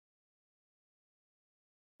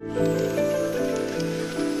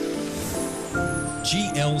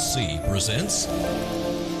GLC presents,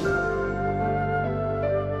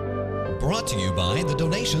 brought to you by the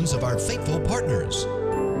donations of our faithful partners.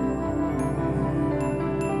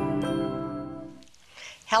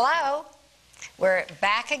 Hello, we're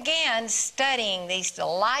back again studying these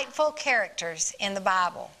delightful characters in the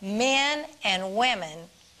Bible. Men and women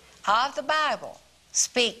of the Bible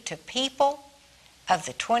speak to people of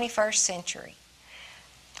the 21st century.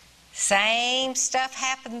 Same stuff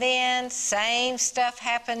happened then, same stuff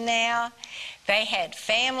happened now. They had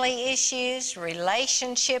family issues,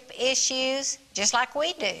 relationship issues, just like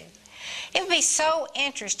we do. It would be so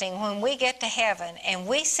interesting when we get to heaven and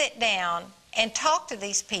we sit down and talk to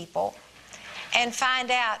these people and find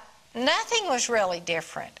out nothing was really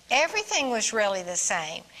different. Everything was really the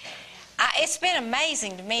same. It's been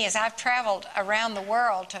amazing to me as I've traveled around the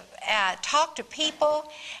world to talk to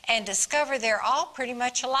people and discover they're all pretty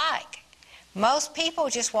much alike. Most people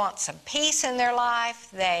just want some peace in their life.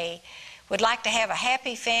 They would like to have a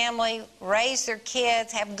happy family, raise their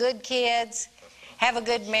kids, have a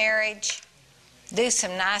good marriage, do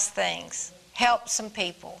some nice things, help some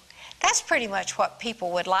people. That's pretty much what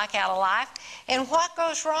people would like out of life. And what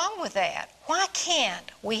goes wrong with that? Why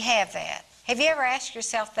can't we have that? Have you ever asked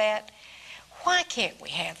yourself that? Why can't we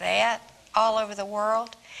have that all over the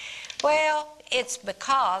world? Well, it's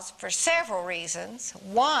because for several reasons.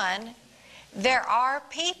 One, there are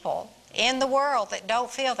people in the world that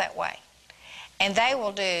don't feel that way. And they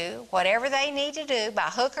will do whatever they need to do by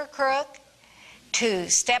hook or crook to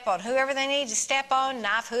step on whoever they need to step on,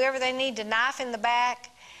 knife whoever they need to knife in the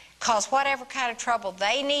back, cause whatever kind of trouble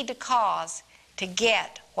they need to cause to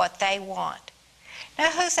get what they want.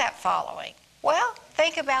 Now, who's that following? Well,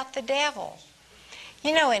 think about the devil.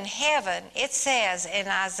 You know, in heaven, it says in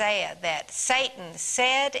Isaiah that Satan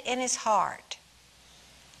said in his heart,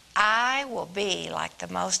 I will be like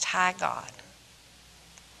the Most High God.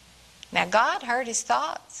 Now, God heard his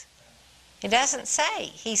thoughts. It doesn't say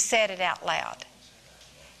he said it out loud.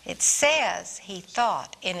 It says he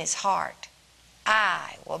thought in his heart,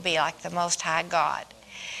 I will be like the Most High God.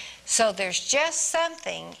 So there's just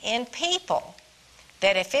something in people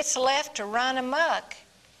that if it's left to run amok,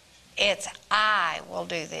 it's I will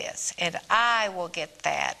do this, and I will get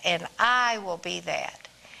that, and I will be that.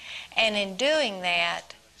 And in doing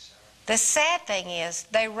that, the sad thing is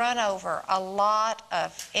they run over a lot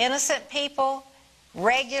of innocent people,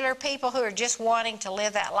 regular people who are just wanting to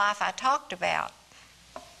live that life I talked about.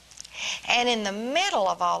 And in the middle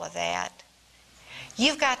of all of that,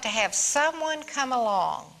 you've got to have someone come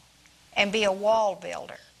along and be a wall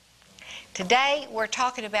builder. Today, we're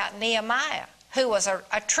talking about Nehemiah, who was a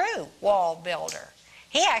true wall builder.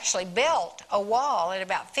 He actually built a wall in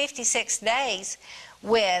about 56 days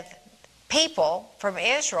with people from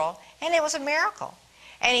Israel, and it was a miracle.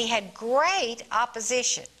 And he had great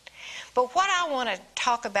opposition. But what I want to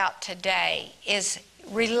talk about today is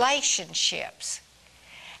relationships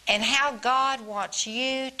and how God wants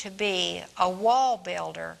you to be a wall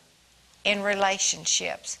builder in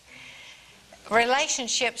relationships.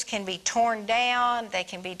 Relationships can be torn down, they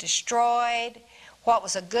can be destroyed. What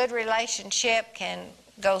was a good relationship can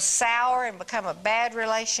go sour and become a bad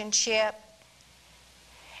relationship.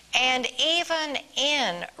 And even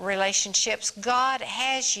in relationships, God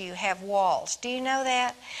has you have walls. Do you know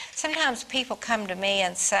that? Sometimes people come to me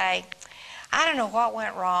and say, I don't know what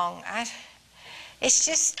went wrong. It's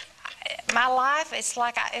just my life, it's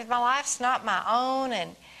like my life's not my own,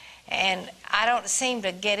 and I don't seem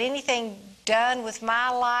to get anything done with my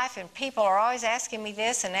life, and people are always asking me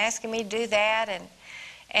this and asking me to do that,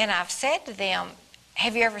 and I've said to them,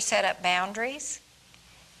 have you ever set up boundaries?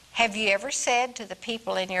 Have you ever said to the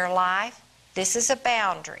people in your life, this is a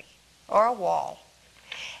boundary or a wall,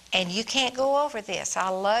 and you can't go over this. I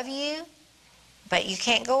love you, but you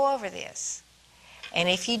can't go over this. And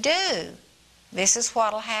if you do, this is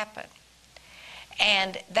what will happen.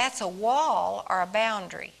 And that's a wall or a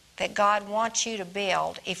boundary that God wants you to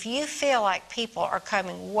build if you feel like people are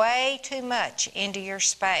coming way too much into your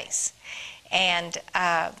space. And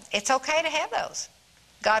it's okay to have those.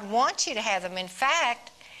 God wants you to have them. In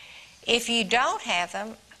fact, if you don't have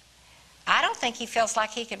them, I don't think he feels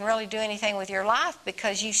like he can really do anything with your life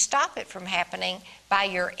because you stop it from happening by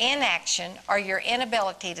your inaction or your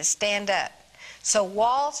inability to stand up. So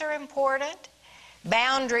walls are important.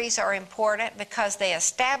 Boundaries are important because they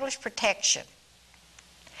establish protection.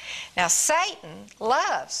 Now, Satan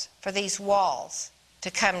loves for these walls to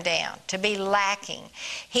come down, to be lacking.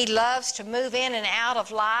 He loves to move in and out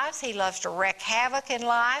of lives. He loves to wreak havoc in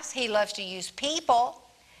lives. He loves to use people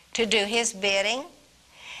to do his bidding.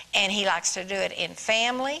 And he likes to do it in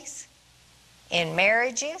families, in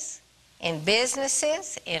marriages, in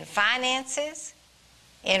businesses, in finances,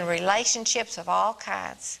 in relationships of all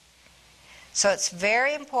kinds. So it's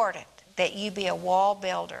very important that you be a wall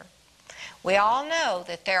builder. We all know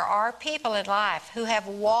that there are people in life who have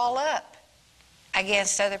a wall up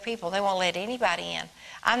against other people. They won't let anybody in.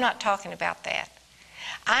 I'm not talking about that.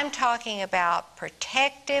 I'm talking about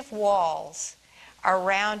protective walls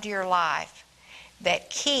around your life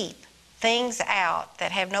that keep things out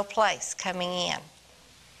that have no place coming in.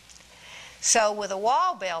 So with a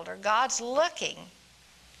wall builder, God's looking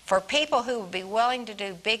for people who would be willing to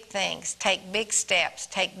do big things, take big steps,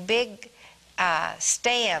 take big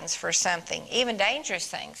stands for something, even dangerous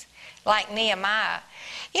things, like Nehemiah.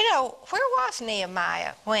 You know, where was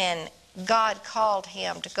Nehemiah when God called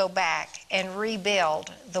him to go back and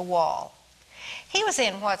rebuild the wall? He was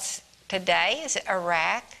in what's today is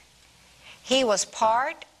Iraq. He was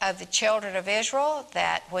part of the children of Israel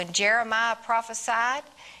that when Jeremiah prophesied,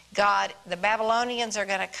 the Babylonians are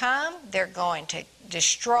going to come, they're going to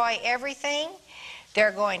destroy everything,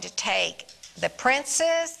 they're going to take the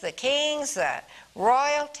princes, the kings, the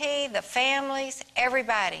royalty, the families,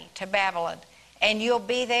 everybody to Babylon. And you'll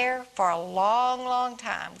be there for a long, long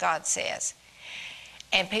time, God says.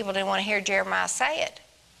 And people didn't want to hear Jeremiah say it.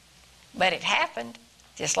 But it happened,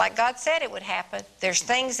 just like God said it would happen. There's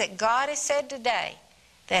things that God has said today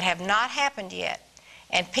that have not happened yet.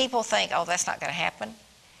 And people think, oh, that's not going to happen.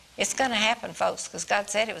 It's going to happen, folks, because God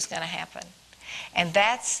said it was going to happen. And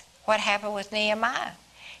that's what happened with Nehemiah.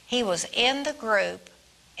 He was in the group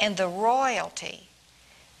and the royalty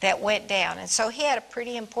that went down. And so he had a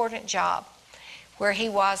pretty important job. Where he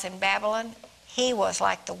was in Babylon, he was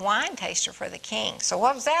like the wine taster for the king. So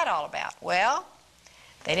what was that all about? Well,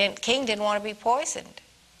 king didn't want to be poisoned.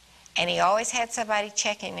 And he always had somebody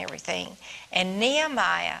checking everything. And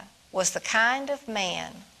Nehemiah was the kind of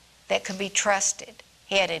man that could be trusted.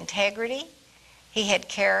 He had integrity. He had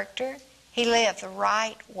character. He lived the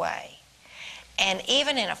right way. And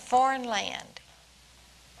even in a foreign land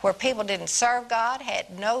where people didn't serve God,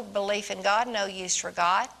 had no belief in God, no use for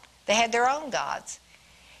God, they had their own gods.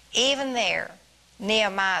 Even there,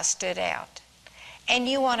 Nehemiah stood out. And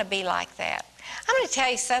you want to be like that. I'm going to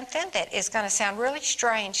tell you something that is going to sound really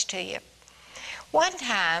strange to you. One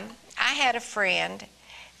time, I had a friend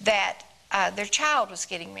that their child was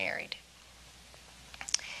getting married.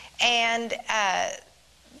 And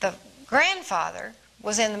the grandfather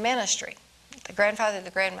was in the ministry, the grandfather and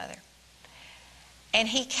the grandmother. And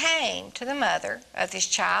he came to the mother of this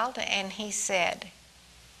child and he said,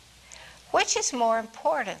 which is more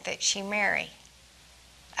important that she marry?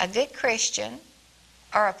 A good Christian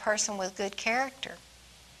or a person with good character?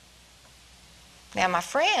 Now, my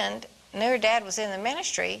friend knew her dad was in the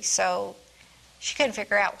ministry, so she couldn't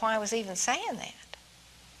figure out why I was even saying that.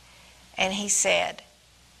 And he said,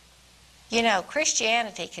 you know,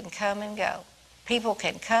 Christianity can come and go. People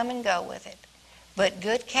can come and go with it. But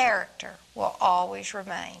good character will always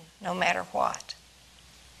remain, no matter what.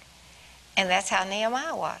 And that's how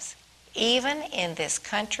Nehemiah was. Even in this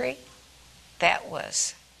country that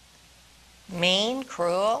was mean,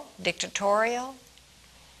 cruel, dictatorial,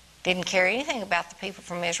 didn't care anything about the people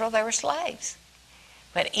from Israel, they were slaves.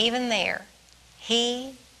 But even there,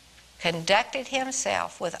 he conducted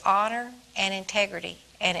himself with honor and integrity,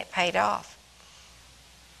 and it paid off.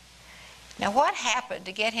 Now, what happened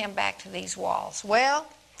to get him back to these walls? Well,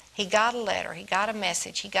 he got a letter, he got a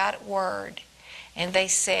message, he got word, and they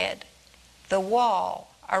said, the wall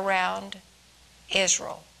around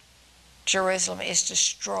Israel, Jerusalem, is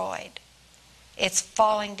destroyed. It's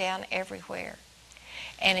falling down everywhere.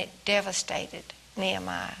 And it devastated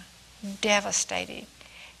Nehemiah. Devastated.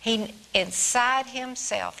 He, inside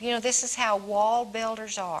himself, you know, this is how wall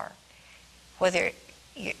builders are. Whether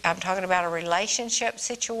I'm talking about a relationship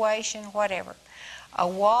situation, whatever. A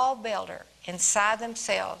wall builder inside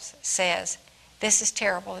themselves says, this is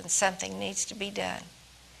terrible and something needs to be done.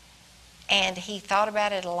 And he thought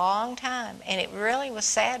about it a long time, and it really was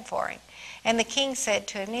sad for him. And the king said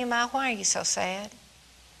to him, Nehemiah, why are you so sad?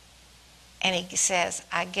 And he says,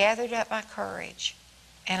 I gathered up my courage,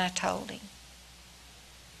 and I told him.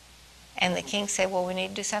 And the king said, well, we need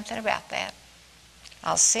to do something about that.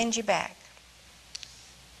 I'll send you back.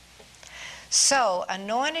 So,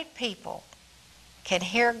 anointed people can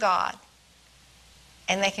hear God,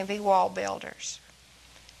 and they can be wall builders.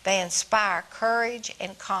 They inspire courage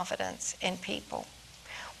and confidence in people.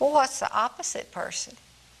 Well, what's the opposite person?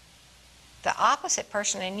 The opposite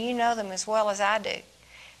person, and you know them as well as I do,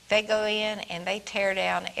 they go in and they tear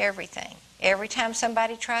down everything. Every time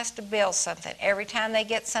somebody tries to build something, every time they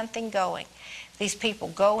get something going, these people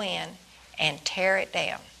go in and tear it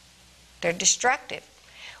down. They're destructive.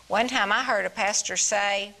 One time I heard a pastor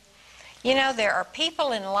say, you know, there are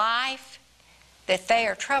people in life that they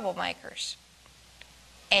are troublemakers.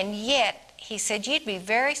 And yet, he said, you'd be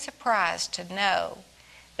very surprised to know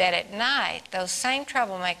that at night those same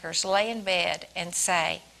troublemakers lay in bed and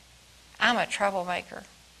say, I'm a troublemaker.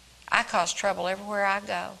 I cause trouble everywhere I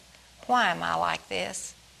go. Why am I like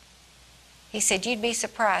this? He said, you'd be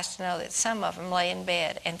surprised to know that some of them lay in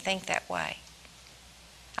bed and think that way.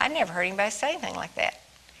 I'd never heard anybody say anything like that.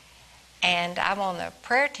 And I'm on the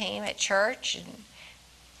prayer team at church,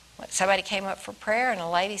 and somebody came up for prayer, and a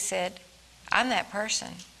lady said, I'm that person.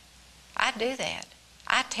 I do that.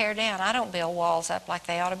 I tear down. I don't build walls up like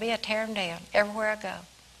they ought to be. I tear them down everywhere I go.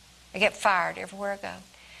 I get fired everywhere I go.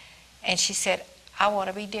 And she said, I want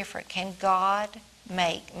to be different. Can God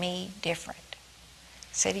make me different?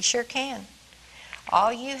 I said, He sure can.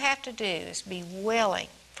 All you have to do is be willing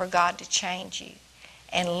for God to change you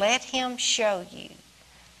and let Him show you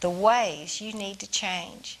the ways you need to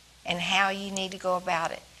change and how you need to go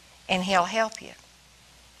about it, and He'll help you.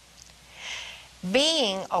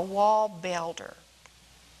 Being a wall builder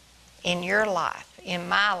in your life, in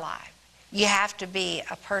my life, you have to be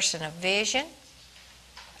a person of vision,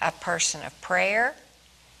 a person of prayer,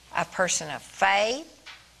 a person of faith.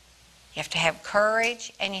 You have to have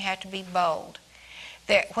courage, and you have to be bold.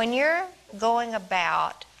 When you're going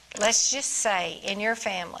about, let's just say in your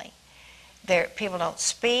family, people don't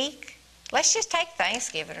speak. Let's just take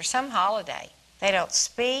Thanksgiving or some holiday. They don't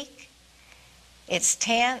speak. It's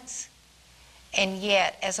tense. And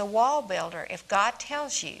yet, as a wall builder, if God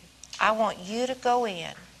tells you, I want you to go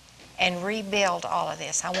in and rebuild all of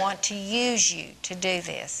this, I want to use you to do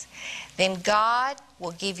this, then God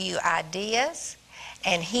will give you ideas,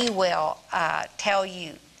 and He will tell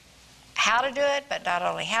you how to do it, but not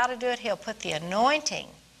only how to do it, He'll put the anointing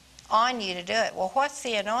on you to do it. Well, what's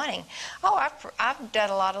the anointing? Oh, I've done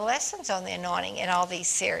a lot of lessons on the anointing in all these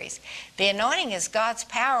series. The anointing is God's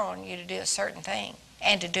power on you to do a certain thing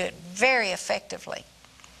and to do it very effectively.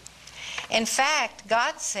 In fact,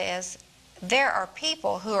 God says there are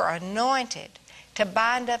people who are anointed to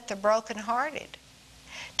bind up the brokenhearted,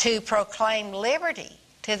 to proclaim liberty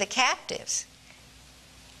to the captives,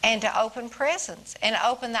 and to open prisons and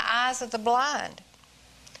open the eyes of the blind.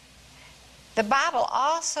 The Bible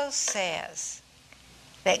also says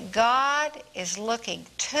that God is looking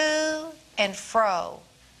to and fro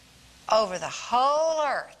over the whole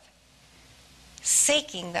earth,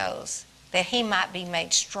 seeking those that He might be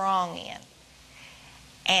made strong in.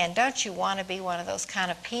 And don't you want to be one of those kind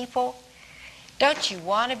of people? Don't you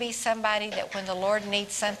want to be somebody that when the Lord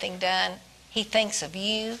needs something done, He thinks of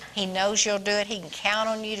you, He knows you'll do it, He can count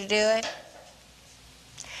on you to do it?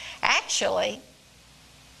 Actually,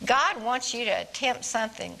 God wants you to attempt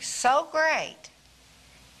something so great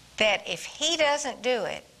that if He doesn't do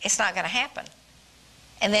it, it's not going to happen.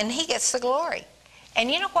 And then He gets the glory. And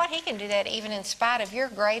you know what? He can do that even in spite of your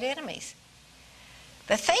great enemies.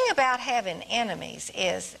 The thing about having enemies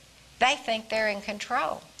is they think they're in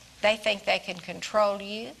control. They think they can control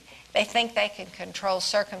you. They think they can control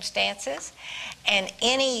circumstances. And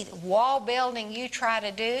any wall building you try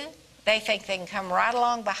to do, they think they can come right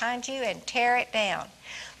along behind you and tear it down.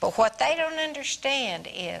 But what they don't understand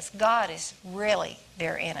is God is really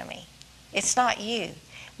their enemy. It's not you.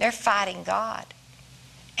 They're fighting God.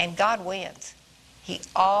 And God wins. He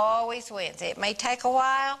always wins. It may take a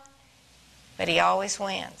while, but He always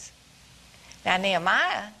wins. Now,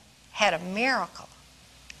 Nehemiah had a miracle,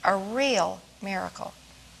 a real miracle.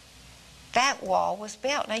 That wall was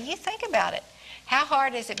built. Now, you think about it. How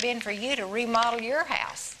hard has it been for you to remodel your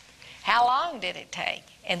house? How long did it take?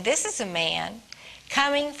 And this is a man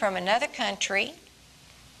coming from another country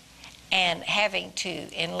and having to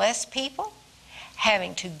enlist people,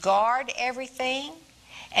 having to guard everything,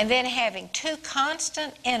 and then having two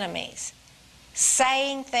constant enemies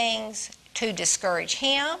saying things to discourage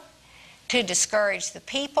him, to discourage the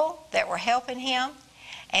people that were helping him,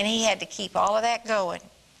 and he had to keep all of that going.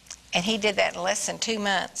 And he did that in less than 2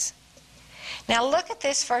 months. Now look at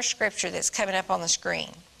this first scripture that's coming up on the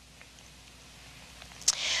screen.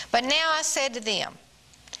 But now I said to them,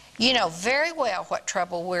 you know very well what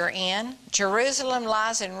trouble we're in. Jerusalem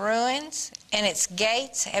lies in ruins, and its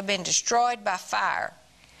gates have been destroyed by fire.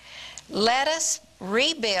 Let us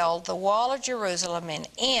rebuild the wall of Jerusalem and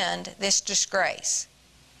end this disgrace.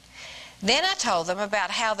 Then I told them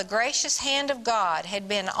about how the gracious hand of God had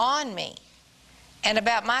been on me and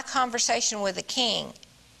about my conversation with the king.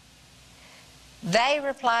 They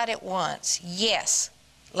replied at once, yes,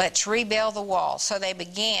 let's rebuild the wall. So they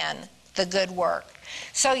began the good work.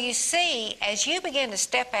 So you see, as you begin to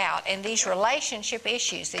step out in these relationship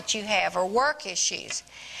issues that you have, or work issues,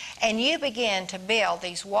 and you begin to build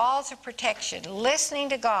these walls of protection, listening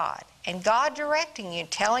to God, and God directing you,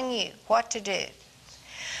 telling you what to do.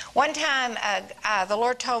 One time, the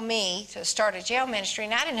Lord told me to start a jail ministry,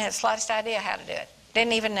 and I didn't have the slightest idea how to do it.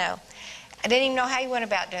 Didn't even know. I didn't even know how you went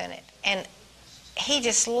about doing it. And He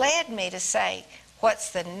just led me to say,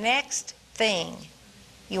 what's the next thing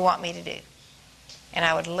you want me to do? And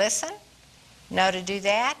I would listen, know to do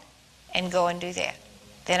that, and go and do that.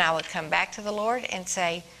 Then I would come back to the Lord and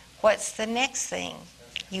say, what's the next thing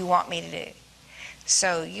you want me to do?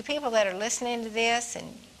 So you people that are listening to this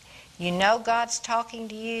and you know God's talking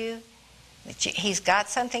to you, that He's got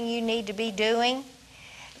something you need to be doing,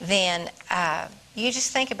 then you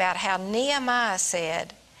just think about how Nehemiah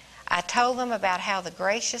said, I told them about how the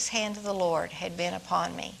gracious hand of the Lord had been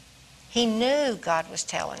upon me. He knew God was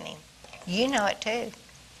telling him. You know it too.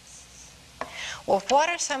 Well, what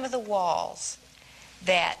are some of the walls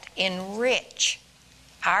that enrich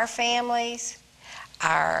our families,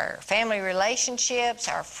 our family relationships,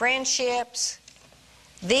 our friendships?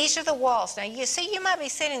 These are the walls. Now, you see, you might be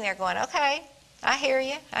sitting there going, okay, I hear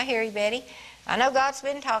you, Betty. I know God's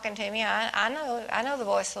been talking to me. I know the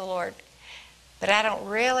voice of the Lord. But I don't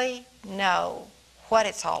really know what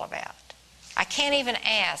it's all about. I can't even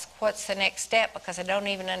ask what's the next step because I don't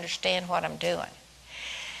even understand what I'm doing.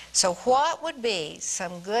 So what would be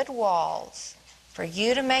some good walls for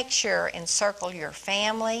you to make sure encircle your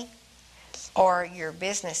family or your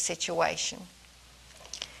business situation?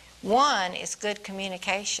 One is good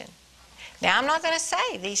communication. Now, I'm not going to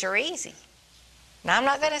say these are easy. Now, I'm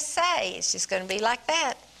not going to say it's just going to be like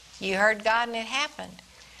that. You heard God and it happened.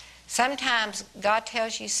 Sometimes God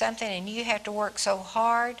tells you something and you have to work so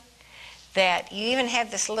hard that you even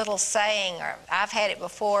have this little saying, or I've had it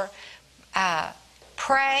before,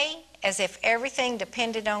 pray as if everything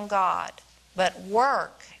depended on God, but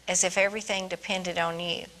work as if everything depended on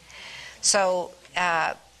you. So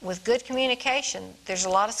with good communication, there's a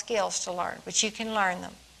lot of skills to learn, but you can learn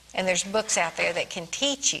them. And there's books out there that can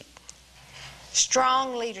teach you.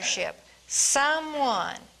 Strong leadership.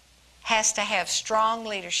 Someone has to have strong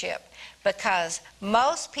leadership because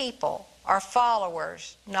most people are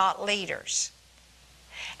followers, not leaders.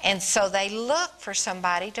 And so they look for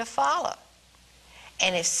somebody to follow.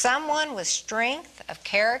 And if someone with strength of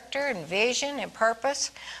character and vision and purpose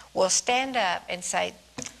will stand up and say,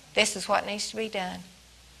 this is what needs to be done,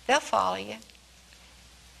 they'll follow you.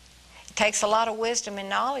 It takes a lot of wisdom and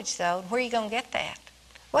knowledge, though. Where are you going to get that?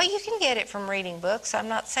 Well, you can get it from reading books. I'm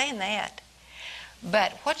not saying that.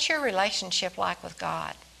 But what's your relationship like with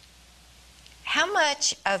God? How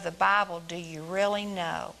much of the Bible do you really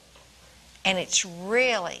know? And it's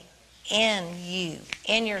really in you,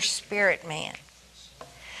 in your spirit man.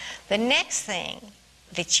 The next thing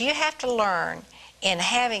that you have to learn in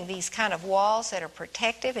having these kind of walls that are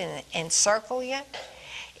protective and encircle you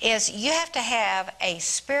is you have to have a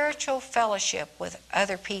spiritual fellowship with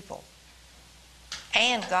other people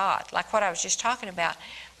and God, like what I was just talking about.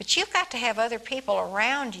 But you've got to have other people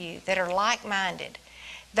around you that are like-minded.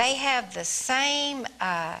 They have the same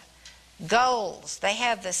goals. They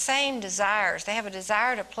have the same desires. They have a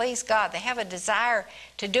desire to please God. They have a desire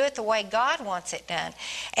to do it the way God wants it done.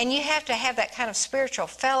 And you have to have that kind of spiritual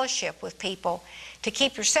fellowship with people to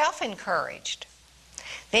keep yourself encouraged.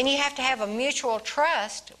 Then you have to have a mutual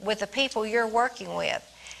trust with the people you're working with.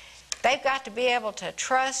 They've got to be able to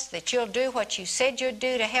trust that you'll do what you said you'd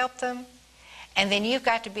do to help them. And then you've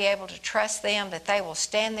got to be able to trust them that they will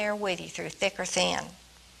stand there with you through thick or thin.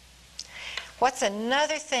 What's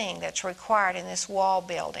another thing that's required in this wall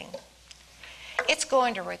building? It's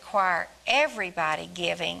going to require everybody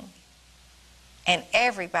giving and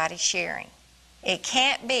everybody sharing. It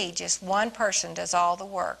can't be just one person does all the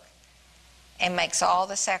work and makes all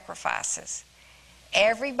the sacrifices.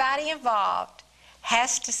 Everybody involved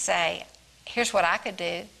has to say, here's what I could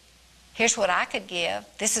do. Here's what I could give.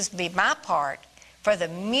 This is be my part for the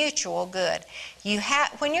mutual good.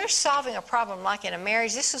 When you're solving a problem like in a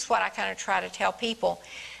marriage, this is what I kind of try to tell people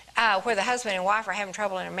where the husband and wife are having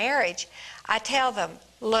trouble in a marriage. I tell them,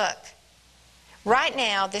 look, right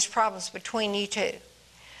now this problem's between you two.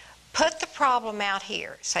 Put the problem out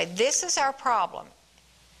here. Say, this is our problem,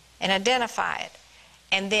 and identify it.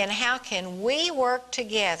 And then how can we work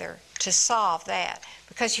together to solve that?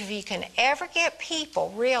 Because if you can ever get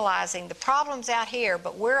people realizing the problem's out here,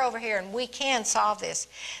 but we're over here and we can solve this,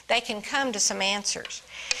 they can come to some answers.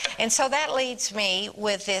 And so that leads me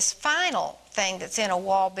with this final thing that's in a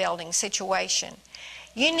wall building situation.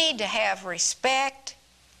 You need to have respect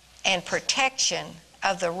and protection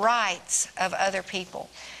of the rights of other people.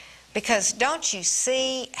 Because don't you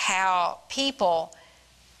see how people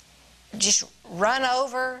just run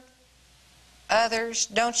over others?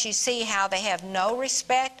 Don't you see how they have no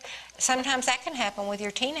respect? Sometimes that can happen with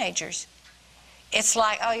your teenagers. It's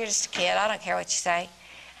like, oh, you're just a kid, I don't care what you say.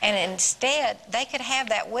 And instead, they could have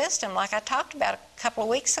that wisdom like I talked about a couple of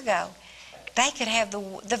weeks ago. They could have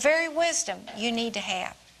the very wisdom you need to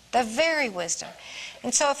have. The very wisdom.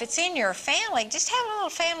 And so if it's in your family, just have a little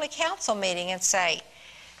family council meeting and say,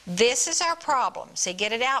 this is our problem. See,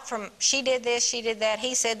 get it out from, she did this, she did that,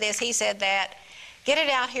 he said this, he said that. Get it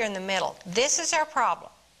out here in the middle. This is our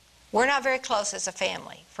problem. We're not very close as a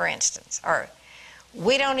family, for instance, or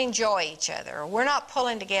we don't enjoy each other, or we're not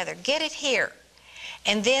pulling together. Get it here.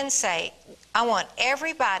 And then say, I want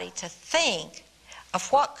everybody to think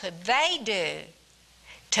of what could they do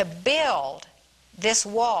to build this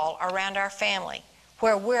wall around our family,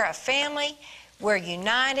 where we're a family, we're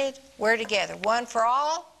united, we're together, one for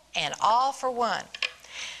all and all for one.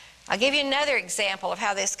 I'll give you another example of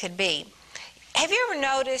how this could be. Have you ever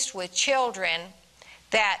noticed with children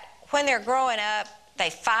that when they're growing up, they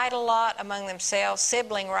fight a lot among themselves,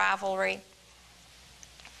 sibling rivalry?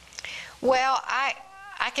 Well, I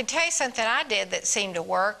can tell you something I did that seemed to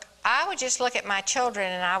work. I would just look at my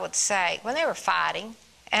children and I would say, when they were fighting,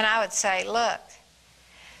 and I would say, look,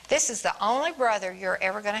 this is the only brother you're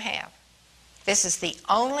ever going to have. This is the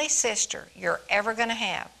only sister you're ever going to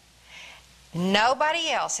have.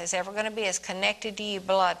 Nobody else is ever going to be as connected to you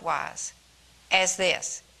blood-wise as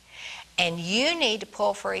this. And you need to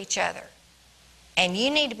pull for each other. And you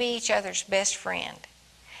need to be each other's best friend.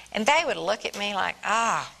 And they would look at me like,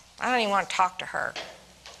 I don't even want to talk to her.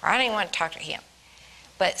 Or I don't even want to talk to him.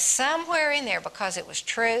 But somewhere in there, because it was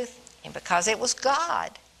truth and because it was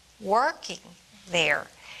God working there,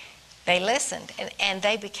 they listened and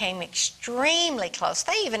they became extremely close.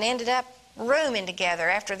 They even ended up rooming together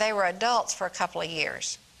after they were adults for a couple of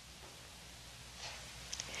years.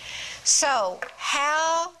 So,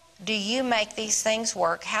 how do you make these things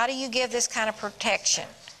work? How do you give this kind of protection?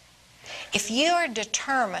 If you are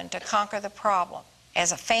determined to conquer the problem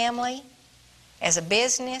as a family, as a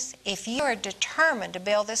business, if you are determined to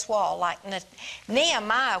build this wall, like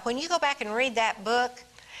Nehemiah, when you go back and read that book,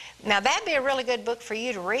 now that'd be a really good book for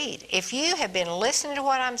you to read. If you have been listening to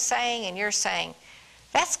what I'm saying and you're saying,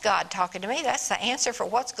 that's God talking to me, that's the answer for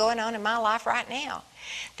what's going on in my life right now,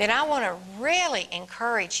 then I want to really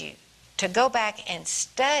encourage you to go back and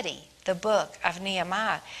study the book of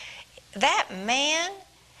Nehemiah. That man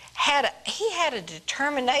had a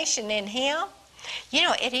determination in him. You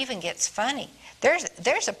know, it even gets funny.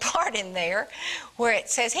 There's a part in there where it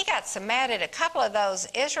says he got so mad at a couple of those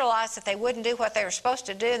Israelites that they wouldn't do what they were supposed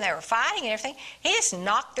to do and they were fighting and everything. He just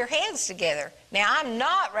knocked their heads together. Now, I'm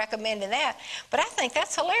not recommending that, but I think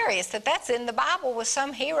that's hilarious that that's in the Bible with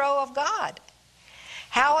some hero of God.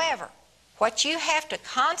 However, what you have to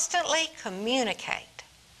constantly communicate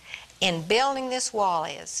in building this wall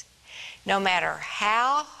is, no matter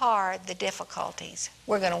how hard the difficulties,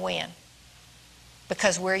 we're going to win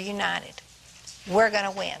because we're united. We're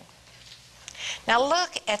going to win. Now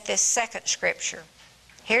look at this second scripture.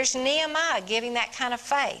 Here's Nehemiah giving that kind of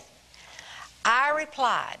faith. I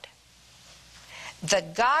replied, the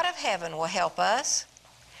God of heaven will help us,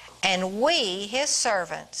 and we, his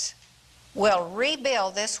servants, will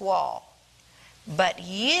rebuild this wall. But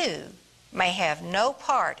you may have no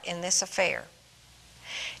part in this affair.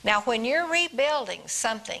 Now when you're rebuilding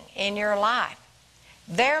something in your life,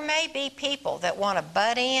 there may be people that want to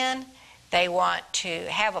butt in. They want to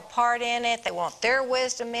have a part in it. They want their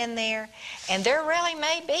wisdom in there. And there really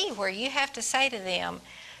may be where you have to say to them,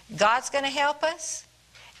 God's going to help us,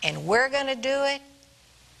 and we're going to do it,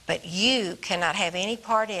 but you cannot have any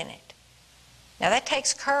part in it. Now that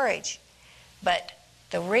takes courage, but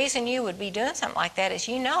the reason you would be doing something like that is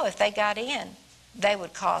you know if they got in, they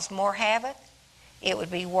would cause more havoc, it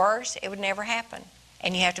would be worse, it would never happen.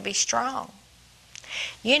 And you have to be strong.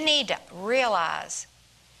 You need to realize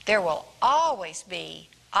there will always be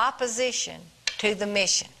opposition to the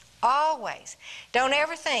mission. Always. Don't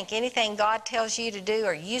ever think anything God tells you to do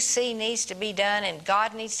or you see needs to be done and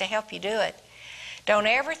God needs to help you do it. Don't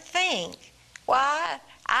ever think, well,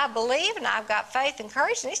 I believe and I've got faith and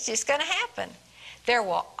courage and it's just going to happen. There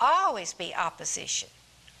will always be opposition.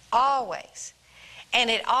 Always. And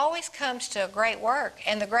it always comes to a great work.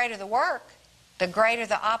 And the greater the work, the greater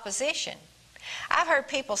the opposition. I've heard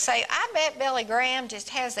people say, I bet Billy Graham just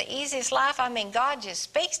has the easiest life. I mean, God just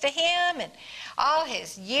speaks to him, and all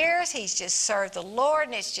his years he's just served the Lord,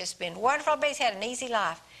 and it's just been wonderful. I bet he's had an easy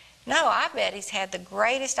life. No, I bet he's had the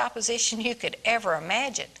greatest opposition you could ever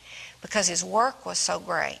imagine. because his work was so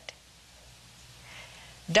great.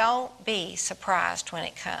 Don't be surprised when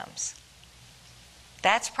it comes.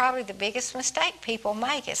 That's probably the biggest mistake people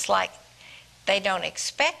make. It's like they don't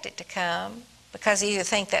expect it to come because they either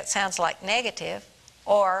think that sounds like negative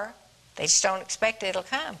or they just don't expect it'll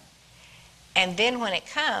come. And then when it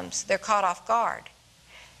comes, they're caught off guard.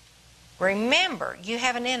 Remember, you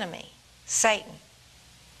have an enemy, Satan,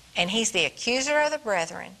 and he's the accuser of the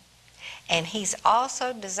brethren, and he's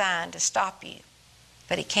also designed to stop you.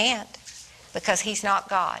 But he can't, because he's not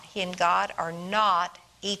God. He and God are not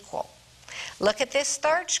equal. Look at this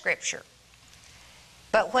third scripture.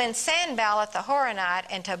 But when Sanballat the Horonite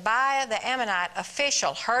and Tobiah the Ammonite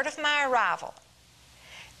official heard of my arrival,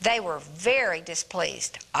 they were very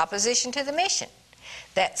displeased, opposition to the mission,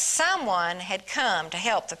 that someone had come to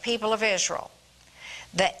help the people of Israel.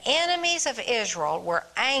 The enemies of Israel were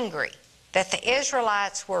angry that the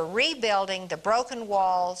Israelites were rebuilding the broken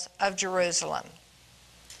walls of Jerusalem.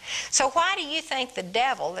 So why do you think the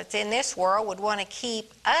devil that's in this world would want to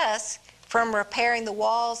keep us from repairing the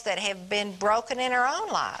walls that have been broken in our own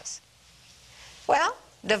lives? Well,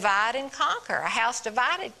 divide and conquer. A house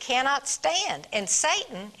divided cannot stand. And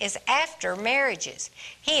Satan is after marriages.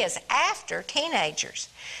 He is after teenagers.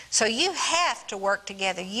 So you have to work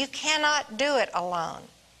together. You cannot do it alone.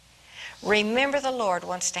 Remember, the Lord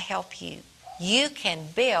wants to help you. You can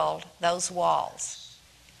build those walls.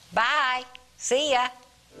 Bye. See ya.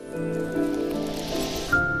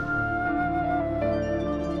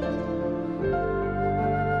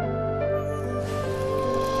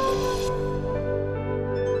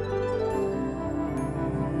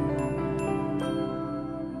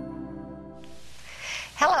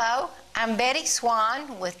 Hello, I'm Betty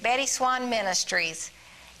Swan with Betty Swan Ministries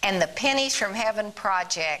and the Pennies from Heaven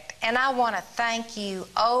Project, and I want to thank you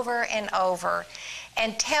over and over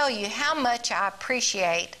and tell you how much I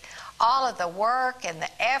appreciate all of the work and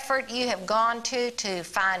the effort you have gone to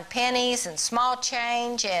find pennies and small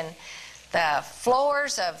change and the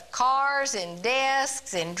floors of cars and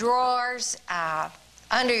desks and drawers,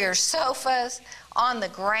 under your sofas, on the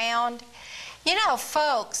ground. You know,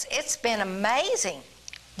 folks, it's been amazing.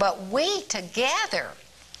 But we together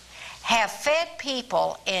have fed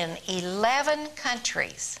people in 11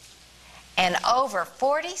 countries, and over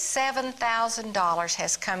 $47,000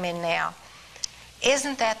 has come in now.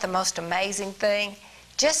 Isn't that the most amazing thing?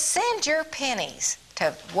 Just send your pennies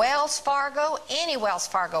to Wells Fargo, any Wells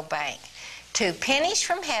Fargo bank, to Pennies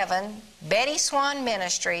from Heaven, Betty Swan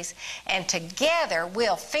Ministries, and together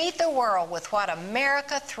we'll feed the world with what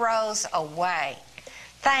America throws away.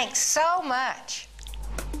 Thanks so much.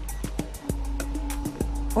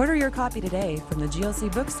 Order your copy today from the GLC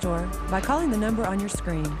bookstore by calling the number on your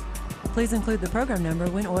screen. Please include the program number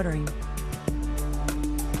when ordering.